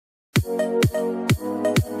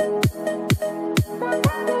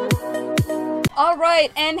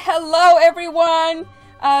Alright, and hello everyone!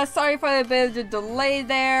 Sorry for a bit of a delay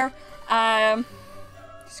there.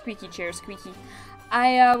 Squeaky chair, squeaky.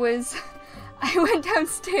 I went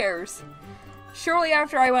downstairs shortly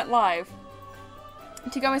after I went live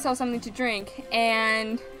to get myself something to drink,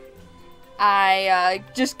 and I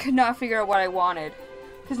just could not figure out what I wanted.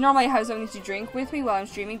 Because normally I have something to drink with me while I'm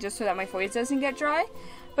streaming just so that my voice doesn't get dry.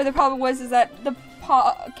 But the problem was that the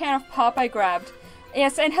can of pop I grabbed.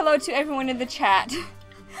 Yes, and hello to everyone in the chat.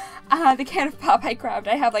 The can of pop I grabbed,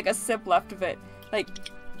 I have like a sip left of it. Like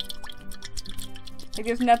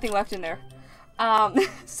there's nothing left in there.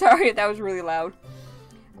 Sorry if that was really loud.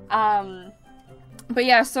 But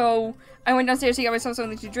yeah, so I went downstairs to get myself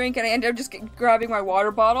something to drink, and I ended up just grabbing my water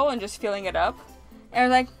bottle and just filling it up. And I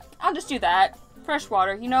was like, I'll just do that. Fresh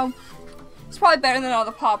water, you know, it's probably better than all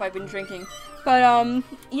the pop I've been drinking. But,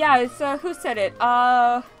 yeah, it's, who said it?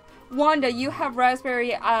 Wanda, you have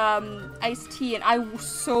raspberry, iced tea, and I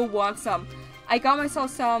so want some. I got myself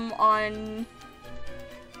some on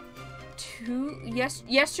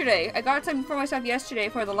yesterday. I got some for myself yesterday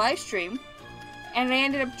for the live stream, and I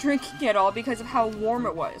ended up drinking it all because of how warm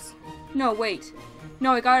it was. No, wait.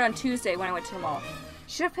 No, I got it on Tuesday when I went to the mall.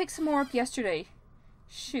 Should have picked some more up yesterday.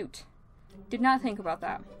 Shoot. Did not think about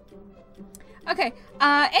that. Okay,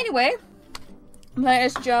 anyway, let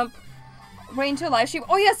us jump right into the live stream.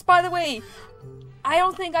 Oh yes, by the way, I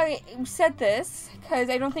don't think I said this, because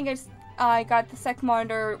I don't think I got the second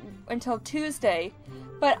monitor until Tuesday,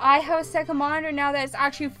 but I have a second monitor now that is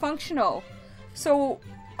actually functional. So,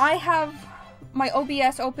 I have my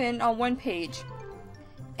OBS open on one page,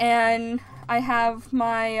 and I have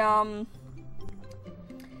my,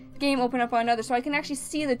 game open up on another, so I can actually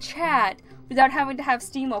see the chat without having to have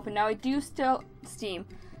Steam open. Now I do still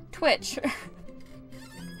Twitch.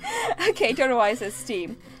 Okay, don't know why it says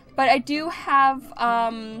Steam, but I do have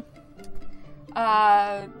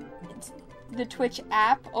the Twitch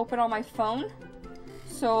app open on my phone,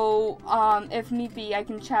 so if need be, I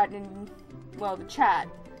can chat in the chat.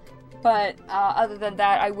 But other than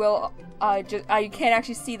that, I will I can't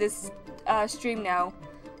actually see this stream now.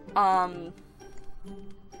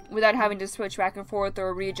 Without having to switch back and forth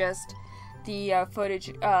or readjust the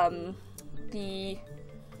footage, trying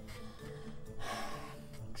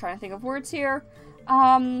to think of words here,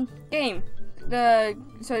 game,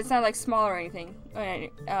 so it's not like small or anything.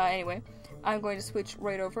 Anyway, I'm going to switch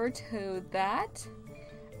right over to that,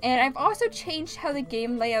 and I've also changed how the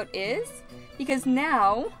game layout is, because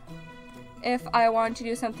now, if I want to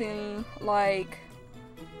do something like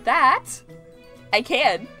that, I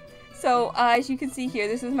can. So, as you can see here,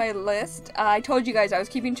 this is my list. I told you guys I was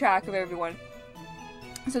keeping track of everyone.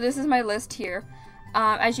 So this is my list here.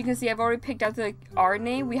 As you can see, I've already picked out the R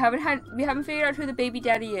name. We haven't figured out who the baby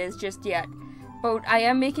daddy is just yet. But I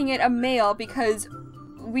am making it a male because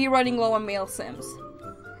we're running low on male sims.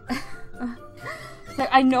 So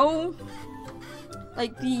I know,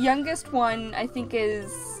 like, the youngest one, I think,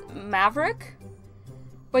 is Maverick.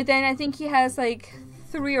 But then I think he has, like,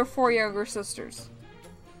 3 or 4 younger sisters.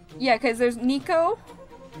 Yeah, because there's Nico.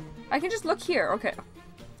 I can just look here. Okay.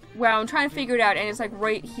 Well, I'm trying to figure it out, and it's like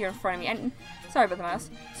right here in front of me. And sorry about the mouse.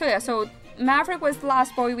 So yeah, so Maverick was the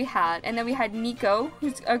last boy we had, and then we had Nico,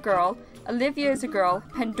 who's a girl. Olivia is a girl.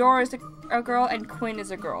 Pandora is a girl, and Quinn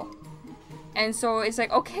is a girl. And so it's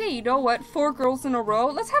like, okay, you know what? 4 girls in a row.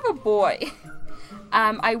 Let's have a boy.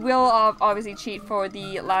 I will obviously cheat for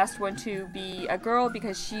the last one to be a girl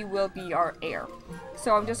because she will be our heir.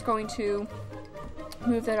 So I'm just going to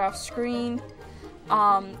move that off screen.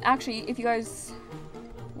 Actually, if you guys...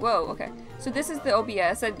 Whoa, okay. So this is the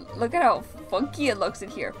OBS, and look at how funky it looks in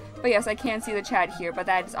here. But yes, I can see the chat here, but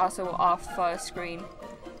that is also off screen.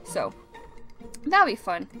 So, that'll be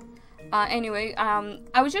fun. Anyway,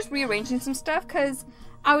 I was just rearranging some stuff, because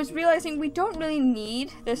I was realizing we don't really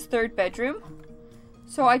need this third bedroom.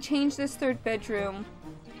 So I changed this third bedroom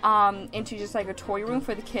into just like a toy room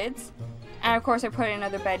for the kids. And of course I put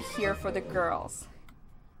another bed here for the girls.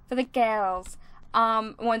 For the gals.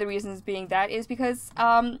 One of the reasons being that is because,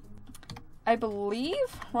 I believe,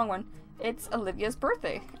 wrong one, it's Olivia's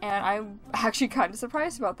birthday, and I'm actually kind of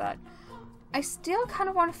surprised about that. I still kind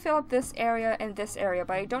of want to fill up this area and this area,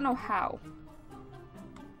 but I don't know how.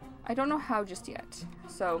 I don't know how just yet,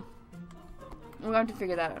 so we're going to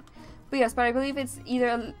figure that out. But yes, but I believe it's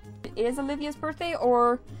either is Olivia's birthday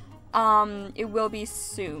or, it will be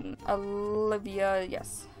soon. Olivia,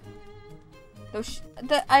 yes. Though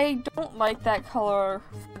I don't like that color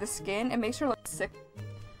for the skin. It makes her look sick.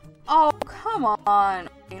 Oh, come on.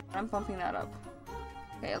 I'm bumping that up.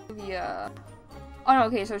 Okay, Olivia. Oh no,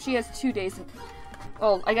 okay, so she has 2 days.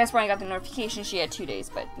 Well, I guess when I got the notification, she had 2 days,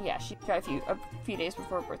 but yeah, she got a few days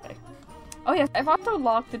before her birthday. Oh yes, I've also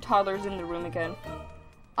locked the toddlers in the room again.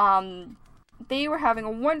 They were having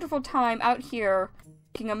a wonderful time out here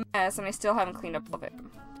making a mess, and I still haven't cleaned up all of it.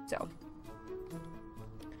 So,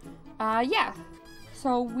 yeah.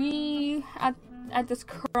 So we, at this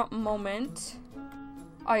current moment,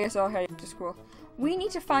 oh yes, I'll head to school. We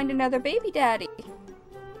need to find another baby daddy.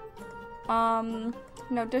 Now,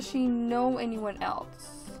 does she know anyone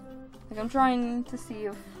else? Like, I'm trying to see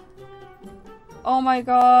if... Oh my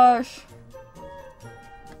gosh!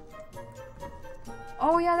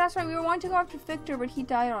 Oh yeah, that's right, we were wanting to go after Victor, but he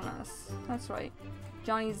died on us. That's right.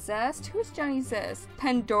 Johnny Zest? Who's Johnny Zest?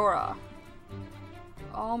 Pandora.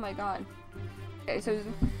 Oh my god. Okay, so,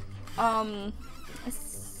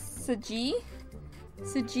 Saji?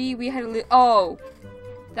 Saji, we had a oh!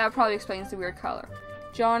 That probably explains the weird color.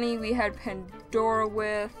 Johnny, we had Pandora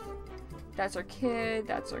with. That's our kid,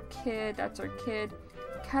 that's our kid, that's our kid.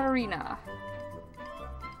 Katarina.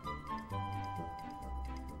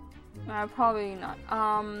 Probably not.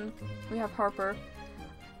 We have Harper.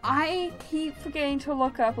 I keep forgetting to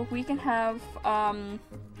look up if we can have,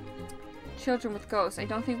 children with ghosts. I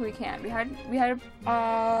don't think we can. We had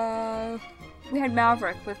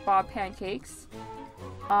Maverick with Bob Pancakes.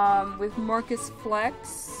 With Marcus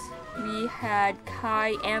Flex. We had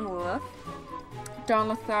Kai and Lilith. Don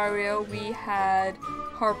Lothario, we had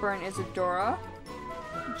Harper and Isadora.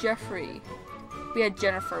 Jeffrey. We had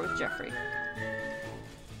Jennifer with Jeffrey.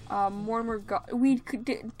 Mortimer Goth. We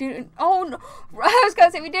didn't. Oh no! I was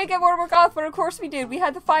gonna say we did get Mortimer Goth, but of course we did. We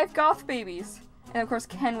had the 5 Goth babies. And of course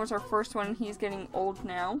Ken was our first one, and he's getting old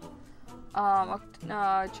now.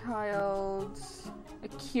 Child.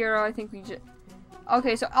 Akira, I think we just.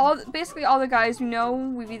 Okay, so basically all the guys we know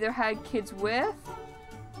we've either had kids with.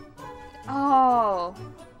 Oh,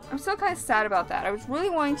 I'm still kind of sad about that. I was really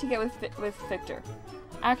wanting to get with Victor.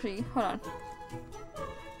 Actually, hold on.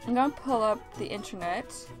 I'm gonna pull up the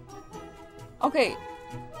internet. Okay,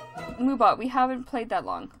 Moobot, we haven't played that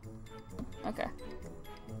long. Okay.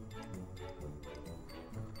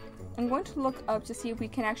 I'm going to look up to see if we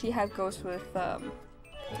can actually have ghosts with,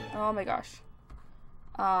 oh my gosh.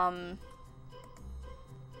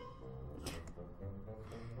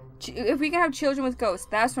 If we can have children with ghosts,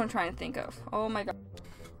 that's what I'm trying to think of. Oh my god.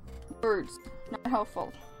 Words. Not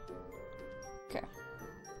helpful. Okay.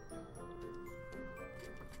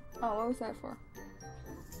 Oh, what was that for?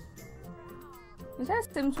 Was that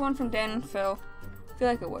Sims one from Dan and Phil? I feel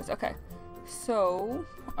like it was. Okay. So,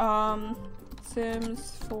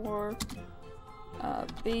 Sims for,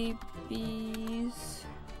 babies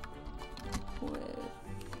with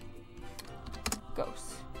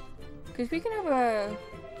ghosts. Because we can have a...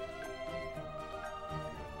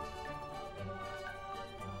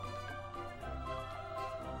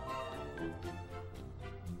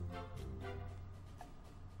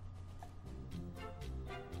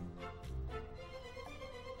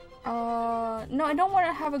 no, I don't want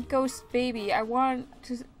to have a ghost baby. I want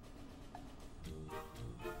to...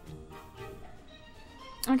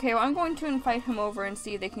 Okay, well, I'm going to invite him over and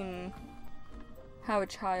see if they can have a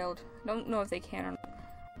child. I don't know if they can or not.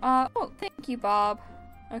 Oh, thank you, Bob.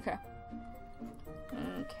 Okay.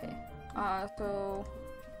 Okay. So...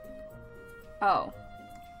 Oh.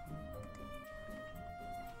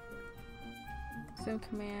 Sim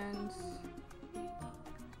commands...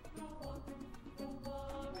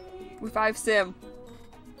 Revive Sim.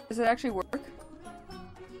 Does it actually work?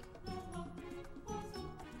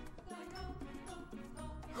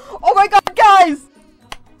 Oh my god, guys!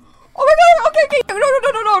 Oh my god, okay,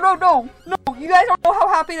 no, you guys don't know how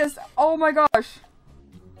happy this, oh my gosh.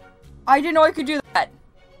 I didn't know I could do that.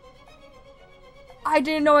 I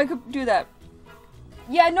didn't know I could do that.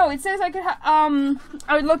 Yeah, no, it says I could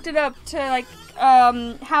I looked it up to, like,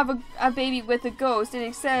 have a baby with a ghost, and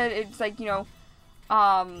it said it's like, you know,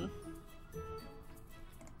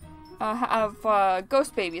 have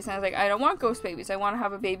ghost babies, and I was like, I don't want ghost babies, I want to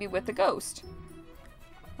have a baby with a ghost.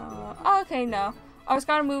 Okay, no. I was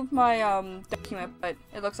gonna move my document, but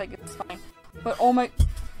it looks like it's fine. But oh my...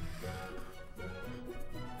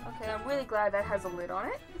 Okay, I'm really glad that has a lid on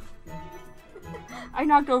it. I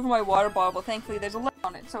knocked over my water bottle, but thankfully there's a lid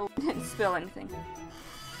on it, so it didn't spill anything.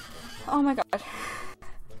 Oh my god.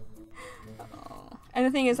 Oh. And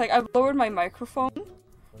the thing is, like, I've lowered my microphone,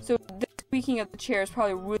 so the squeaking of the chair is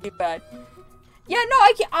probably really bad. Yeah, no,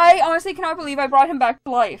 I honestly cannot believe I brought him back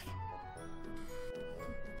to life.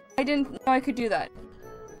 I didn't know I could do that.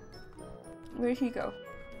 Where did he go?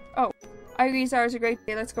 Oh, I agree, Zara's a great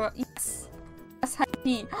day. Let's go out. Yes! Yes,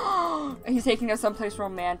 honey. He's taking us someplace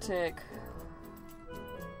romantic.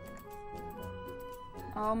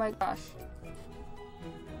 Oh my gosh.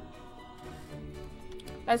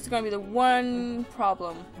 That's gonna be the one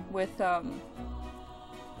problem with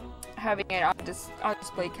having it on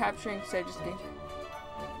display capturing instead of just getting.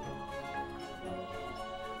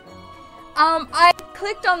 I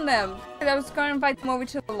clicked on them because I was gonna invite them over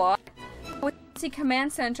to the lot. With the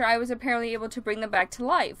command center, I was apparently able to bring them back to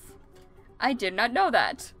life. I did not know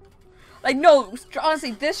that. Like, no,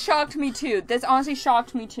 honestly, this shocked me too. This honestly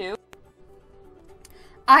shocked me too.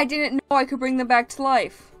 I didn't know I could bring them back to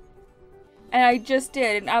life. And I just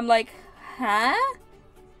did, and I'm like, huh?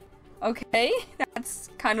 Okay, that's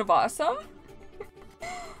kind of awesome.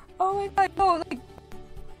 Oh my god, no, like,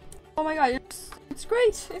 oh my god, it's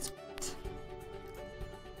great, it's great.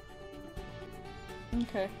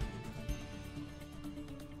 Okay.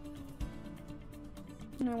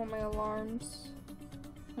 I want my alarms.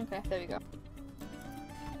 Okay, there we go.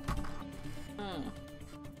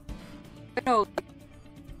 No.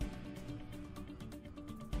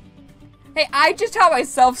 Hey, I just taught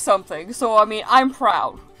myself something, so I mean, I'm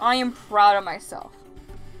proud. I am proud of myself.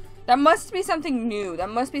 That must be something new. That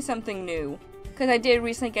must be something new. Because I did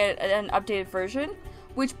recently get an updated version.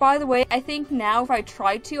 Which, by the way, I think now if I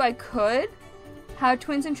tried to, I could have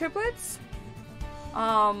twins and triplets.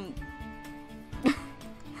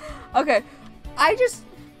 Okay.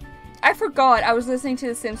 I forgot I was listening to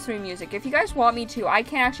the Sims 3 music. If you guys want me to, I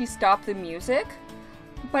can actually stop the music.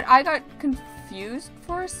 But I got confused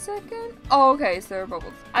for a second. Oh, okay, so there are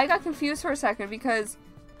bubbles. I got confused for a second because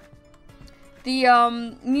the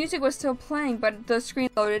music was still playing, but the screen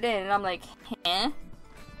loaded in, and I'm like, huh?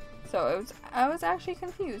 So I was actually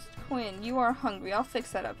confused. Quinn, you are hungry. I'll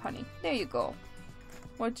fix that up, honey. There you go.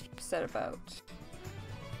 What'd you upset about?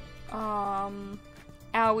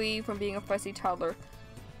 Owie from being a fussy toddler.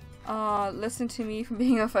 Listen to me from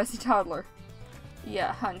being a fussy toddler.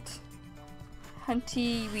 Yeah, Hunt.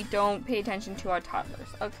 Hunty, we don't pay attention to our toddlers.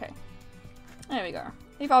 Okay. There we go.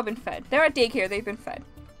 They've all been fed. They're at daycare, they've been fed.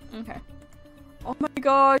 Okay. Oh my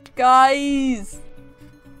gosh, guys!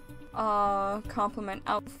 Compliment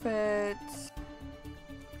outfit.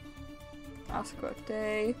 Ask about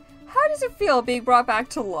day. How does it feel being brought back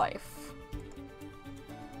to life?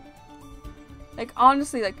 Like,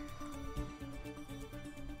 honestly, like...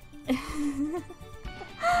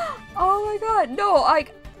 Oh my god, no,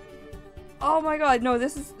 like... Oh my god, no,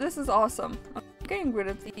 this is awesome. I'm getting rid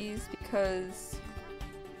of these because...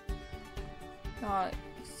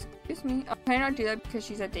 excuse me. Oh, can I not do that because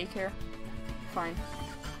she's at daycare? Fine.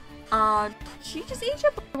 She just aged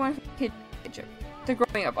up, or one of the kids aged up? They're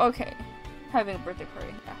growing up, okay. Having a birthday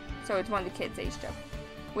party, yeah. So it's one of the kids aged up.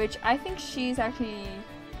 Which, I think she's actually...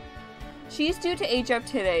 She's due to age up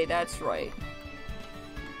today, that's right.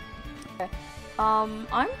 Okay. I'm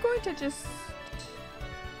going to just...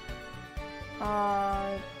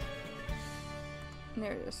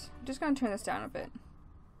 there it is. I'm just gonna turn this down a bit.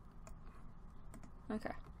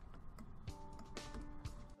 Okay.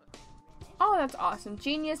 Oh, that's awesome.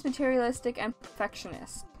 Genius, materialistic, and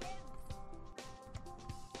perfectionist.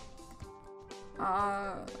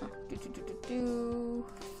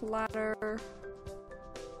 Flatter.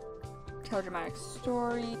 Tell a dramatic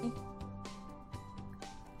story.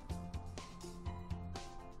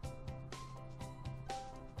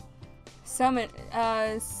 Summon,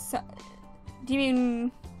 do you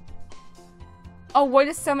mean... Oh, what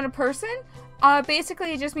is summon a person?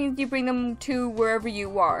 Basically it just means you bring them to wherever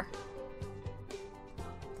you are.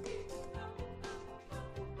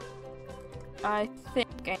 I think,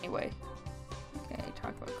 anyway. Okay,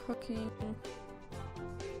 talk about cooking.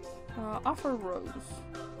 Offer rose.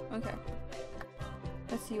 Okay.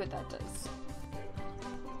 Let's see what that does.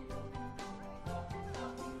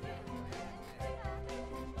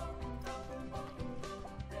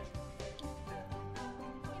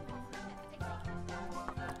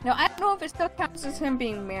 Now, I don't know if it still counts as him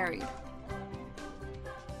being married.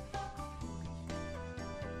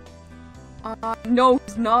 No,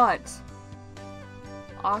 he's not.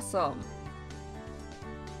 Awesome.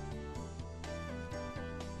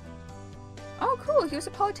 Oh, cool, he was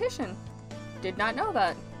a politician. Did not know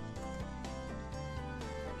that.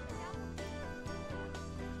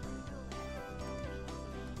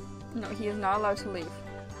 No, he is not allowed to leave.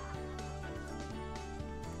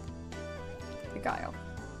 Beguile.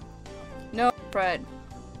 No, Fred.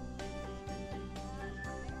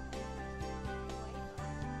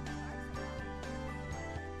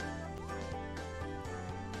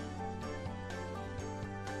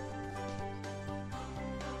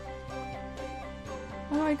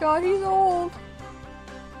 Oh my god, he's old.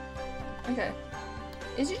 Okay.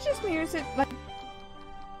 Is it just me or is it like...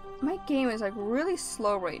 My game is like really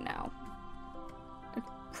slow right now.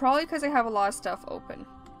 Probably because I have a lot of stuff open.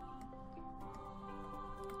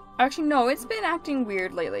 Actually, no, it's been acting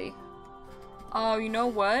weird lately. Oh, you know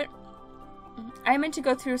what? I meant to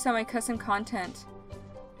go through some of my custom content.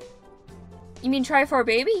 You mean try for a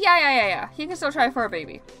baby? Yeah. He can still try for a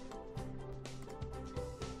baby.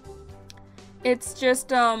 It's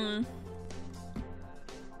just, no,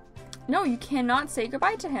 you cannot say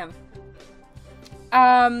goodbye to him.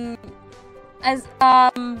 As,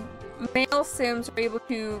 male sims are able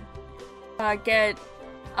to, get,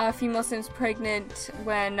 female sims pregnant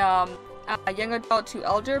when, young adult to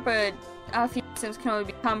elder, but, female sims can only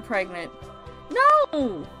become pregnant.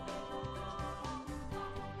 No!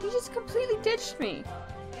 He just completely ditched me.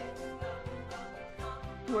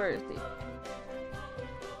 Where is he?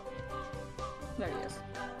 There he is.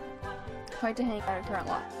 Tried to hang out at current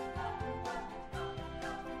lot.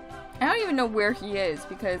 I don't even know where he is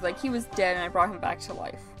because, like, he was dead and I brought him back to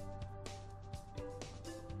life.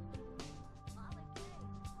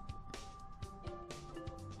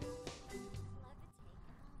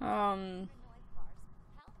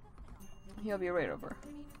 He'll be right over.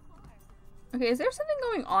 Okay, is there something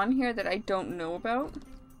going on here that I don't know about?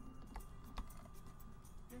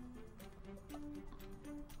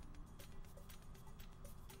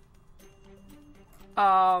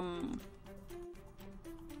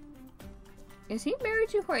 Is he married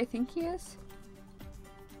to who I think he is?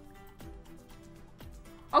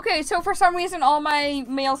 Okay, so for some reason all my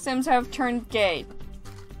male sims have turned gay.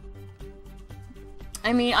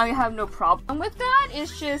 I mean, I have no problem with that.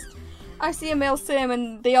 It's just, I see a male sim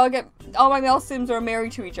and they all my male sims are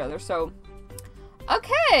married to each other, so.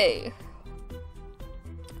 Okay.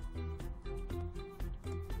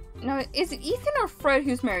 Now, is it Ethan or Fred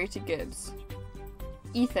who's married to Gibbs?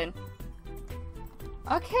 Ethan.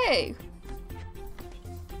 Okay.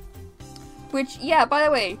 Which, yeah, by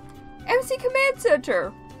the way, MC Command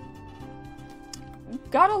Center.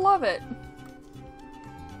 Gotta love it.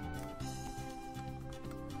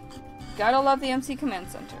 Gotta love the MC Command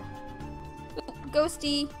Center. Ooh,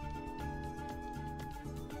 Ghosty.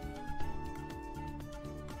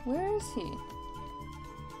 Where is he?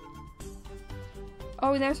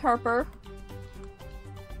 Oh, there's Harper.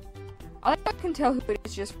 I can tell who it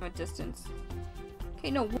is just from a distance.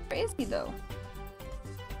 Okay, no, where is he though?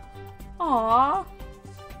 Aww.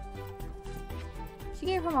 She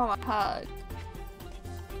gave her mom a hug.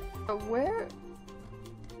 But where? Is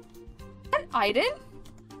that Aiden?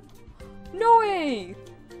 No way!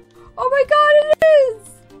 Oh my god, it is!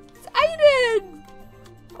 It's Aiden!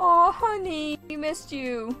 Aw, honey, we missed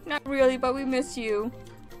you. Not really, but we miss you.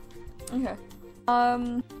 Okay.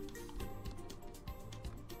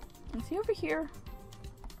 Is he over here?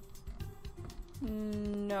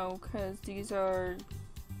 No, because these are...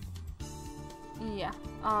 Yeah.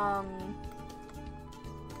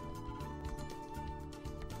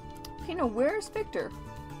 Okay, no, where's Victor?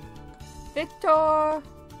 Victor!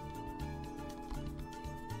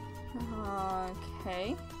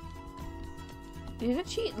 Okay. Did a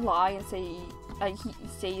cheat lie and say, like,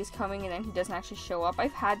 say he's coming and then he doesn't actually show up?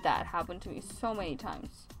 I've had that happen to me so many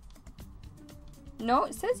times. No,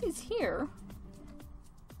 it says he's here.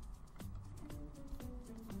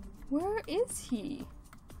 Where is he?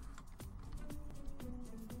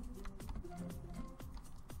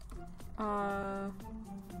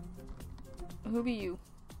 Who be you?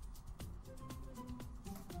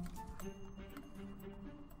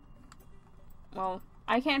 Well,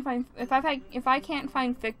 I can't find, if I can't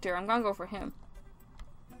find Victor, I'm gonna go for him.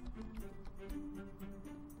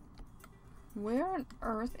 Where on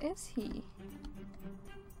earth is he?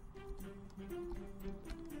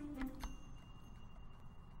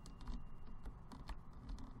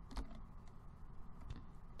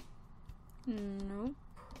 Nope.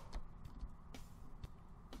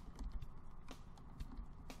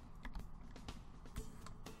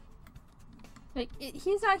 Like,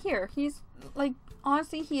 he's not here. He's, like,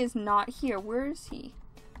 honestly, he is not here. Where is he?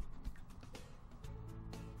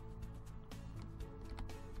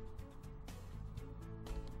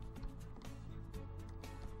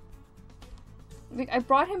 Like, I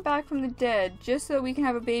brought him back from the dead just so we can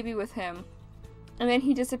have a baby with him. And then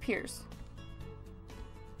he disappears.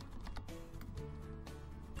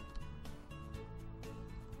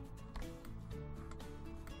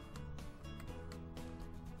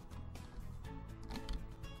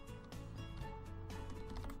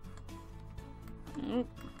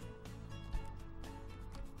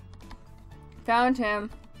 Found him.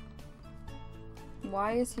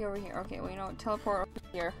 Why is he over here? Okay, well, you know what? Teleport over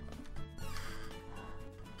here.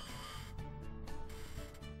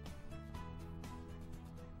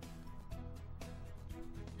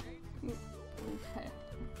 Okay.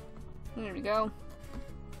 There we go.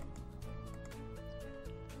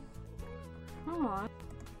 Come on.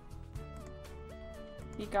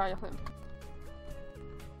 You got him.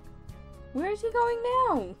 Where is he going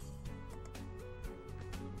now?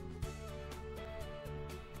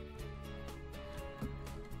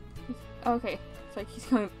 Okay, it's like he's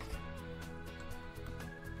going back.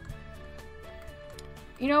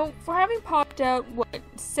 You know, for having popped out, what,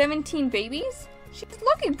 17 babies? She's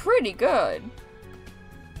looking pretty good.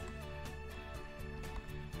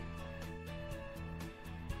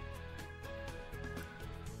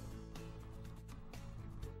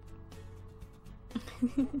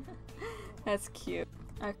 That's cute.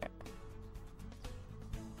 Okay.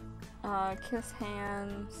 Kiss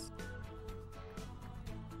hands.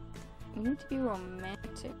 You need to be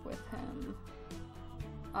romantic with him.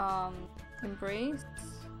 Embrace.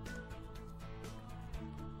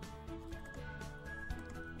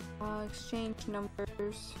 Exchange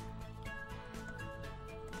numbers.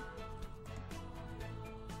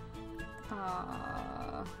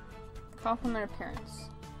 Compliment appearance.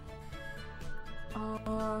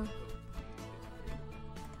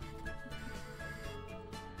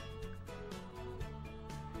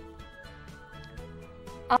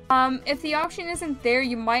 If the option isn't there,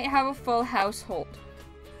 you might have a full household.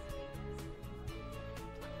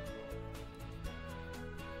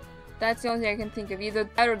 That's the only thing I can think of. Either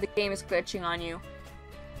that or the game is glitching on you.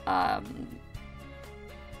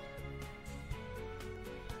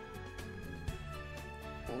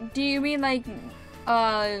 Do you mean like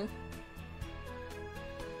how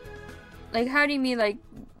do you mean like,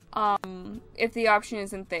 if the option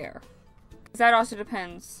isn't there? 'Cause that also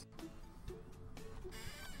depends.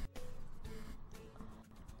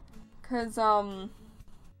 'Cause, well,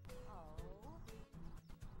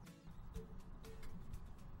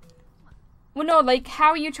 no, like, how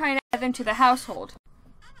are you trying to add them to the household?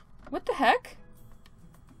 What the heck?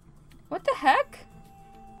 What the heck?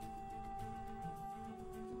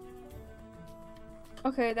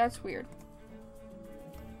 Okay, that's weird.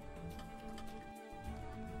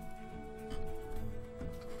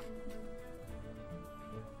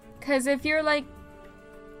 Because if you're like,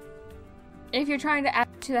 if you're trying to add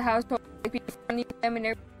to the household, like be friendly with them and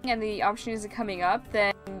everything, and the option isn't coming up,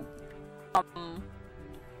 then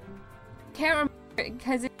can't remember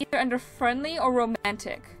because it's either under friendly or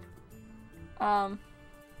romantic.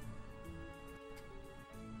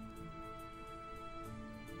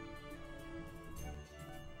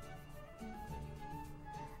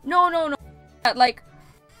 No. Like,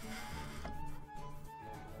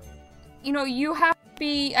 you know, you have to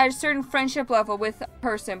be at a certain friendship level with a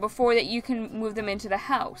person before that you can move them into the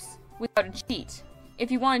house without a cheat. If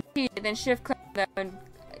you want to cheat, then shift click them and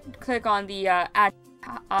click on the add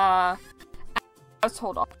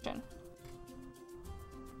household option.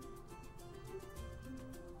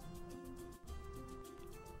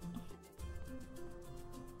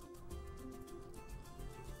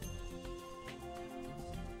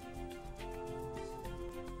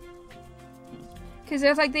 Because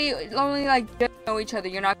if, like, they only, like, just know each other,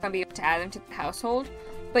 you're not going to be able to add them to the household.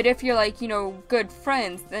 But if you're, like, you know, good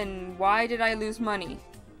friends, then why did I lose money?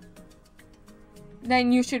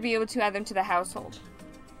 Then you should be able to add them to the household.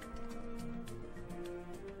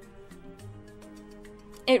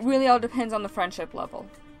 It really all depends on the friendship level.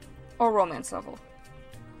 Or romance level.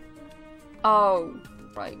 Oh,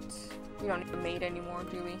 right. We don't need a maid anymore,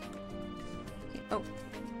 do we? Oh.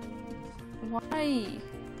 Why?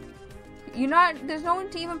 You're not, there's no one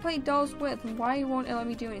to even play dolls with. Why won't it let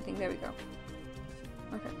me do anything? There we go.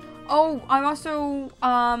 Okay. Oh, I'm also,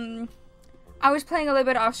 I was playing a little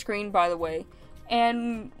bit off screen, by the way.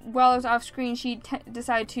 And while I was off screen, she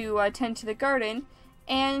decided to tend to the garden.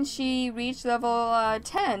 And she reached level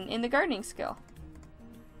 10 in the gardening skill.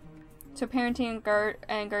 So parenting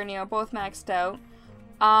and gardening are both maxed out.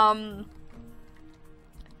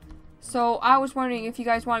 So I was wondering if you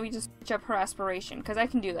guys want me to switch up her aspiration, because I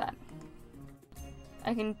can do that.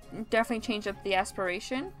 I can definitely change up the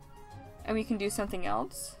aspiration, and we can do something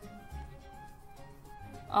else.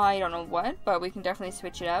 I don't know what, but we can definitely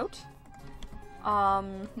switch it out. Now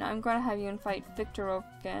I'm going to have you invite Victor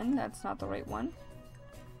again. That's not the right one.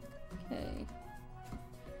 Okay.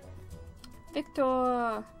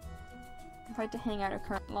 Victor! Invite to hang out at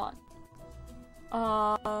current lot.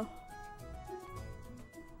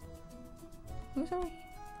 Who's over here?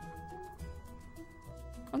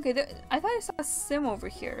 Okay, I thought I saw a sim over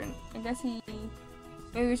here, and I guess maybe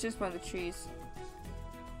it was just one of the trees.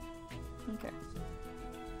 Okay.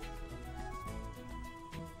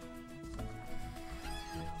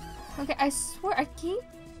 Okay, I swear, I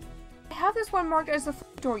have this one marked as the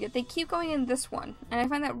door yet. They keep going in this one, and I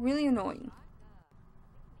find that really annoying.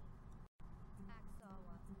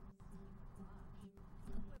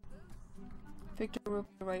 Victor will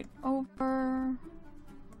be right over.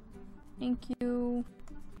 Thank you.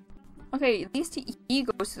 Okay, at least he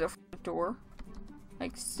goes to the front door.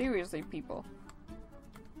 Like, seriously, people.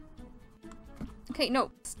 Okay,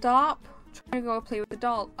 no, stop trying to go play with the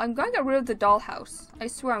doll. I'm gonna get rid of the dollhouse. I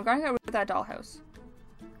swear, I'm gonna get rid of that dollhouse.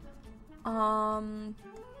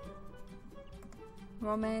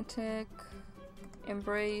 Romantic.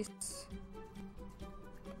 Embrace.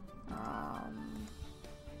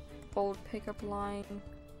 Bold pickup line.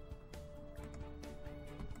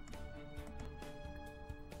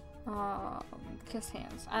 Kiss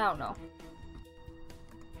hands. I don't know.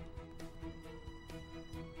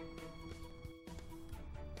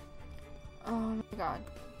 Oh my god.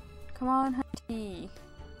 Come on, Hunty.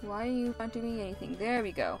 Why are you not doing anything? There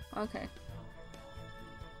we go. Okay.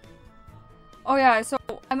 Oh yeah, so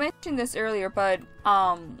I mentioned this earlier, but,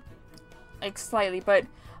 like slightly, but,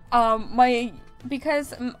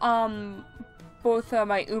 because, both,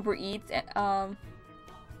 my Uber Eats, and,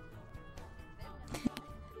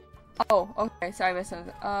 oh, okay, sorry, I missed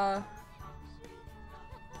something.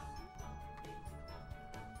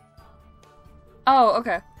 Oh,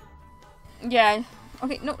 okay. Yeah.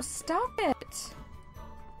 Okay, no, stop it!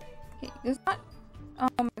 Okay, there's not... Oh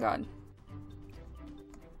my god.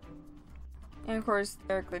 And of course,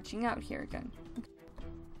 they're glitching out here again. Okay.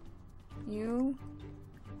 You...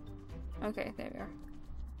 Okay, there we are.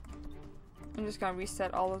 I'm just gonna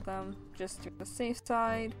reset all of them, just to the safe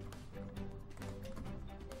side.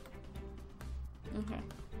 Okay.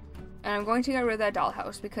 And I'm going to get rid of that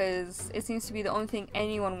dollhouse because it seems to be the only thing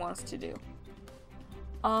anyone wants to do.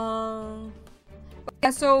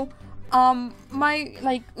 Yeah, so, my,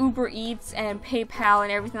 like, Uber Eats and PayPal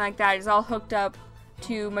and everything like that is all hooked up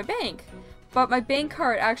to my bank. But my bank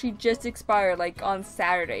card actually just expired, like, on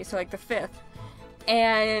Saturday, so, like, the 5th.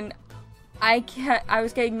 And I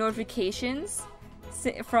was getting notifications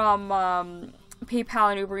from,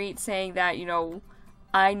 PayPal and Uber Eats saying that, you know,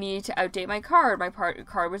 I needed to update my card. My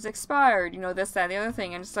card was expired, you know, this, that, and the other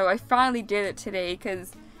thing. And so I finally did it today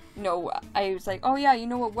because... You know, I was like, oh yeah, you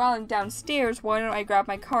know what, while I'm downstairs, why don't I grab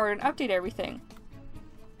my card and update everything?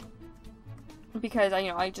 Because, I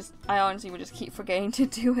honestly would just keep forgetting to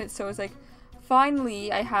do it, so it's like,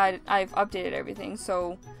 finally, I've updated everything,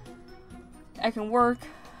 so I can work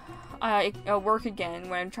again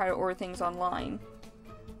when I'm trying to order things online.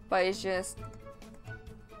 But it's just,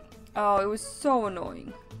 oh, it was so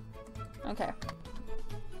annoying. Okay.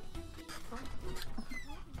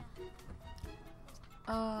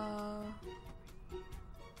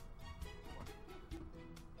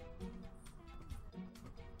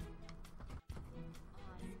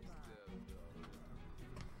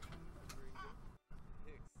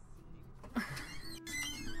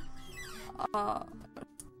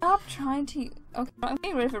 Stop trying to... Okay, I'm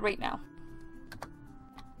getting rid of it right now.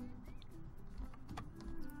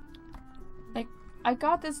 Like, I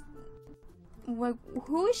got this... Like,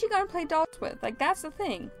 who is she gonna play dolls with? Like, that's the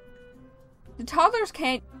thing. The toddlers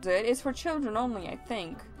can't use it. It's for children only, I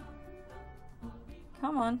think.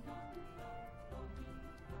 Come on.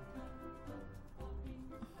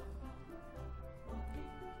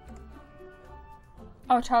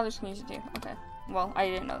 Oh, toddlers can use it too. Okay. Well, I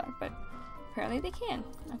didn't know that, but apparently they can.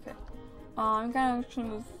 Okay. I'm gonna actually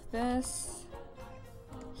move this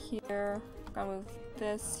here. I'm gonna move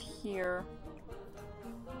this here.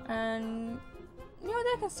 And you know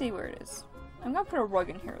what? I can see where it is. I'm gonna put a rug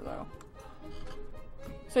in here though.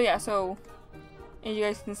 So yeah, so as you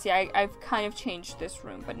guys can see, I've kind of changed this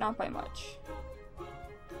room, but not by much.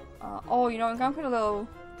 Oh, you know, I'm gonna put a little...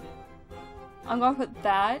 I'm gonna put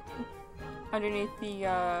that underneath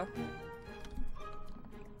the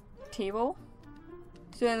table.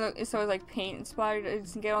 So then it's sort of like paint and splatter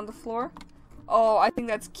doesn't get on the floor. Oh, I think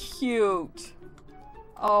that's cute.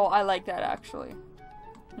 Oh, I like that actually.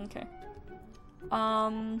 Okay.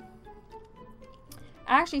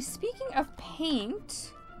 Actually, speaking of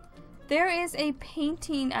paint, there is a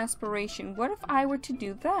painting aspiration. What if I were to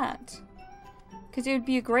do that? Because it would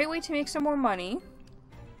be a great way to make some more money.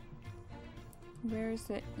 Where is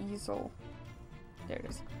the easel? There it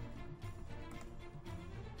is.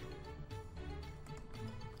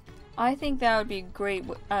 I think that would be a great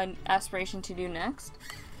aspiration to do next.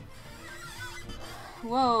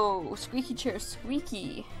 Whoa, squeaky chair,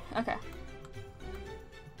 squeaky. Okay.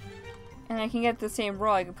 And I can get the same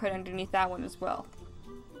row I can put underneath that one as well.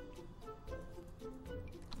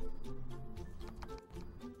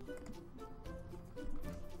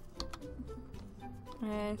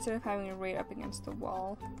 And instead of having it right up against the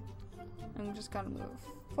wall, I'm just gonna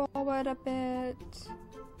move forward a bit.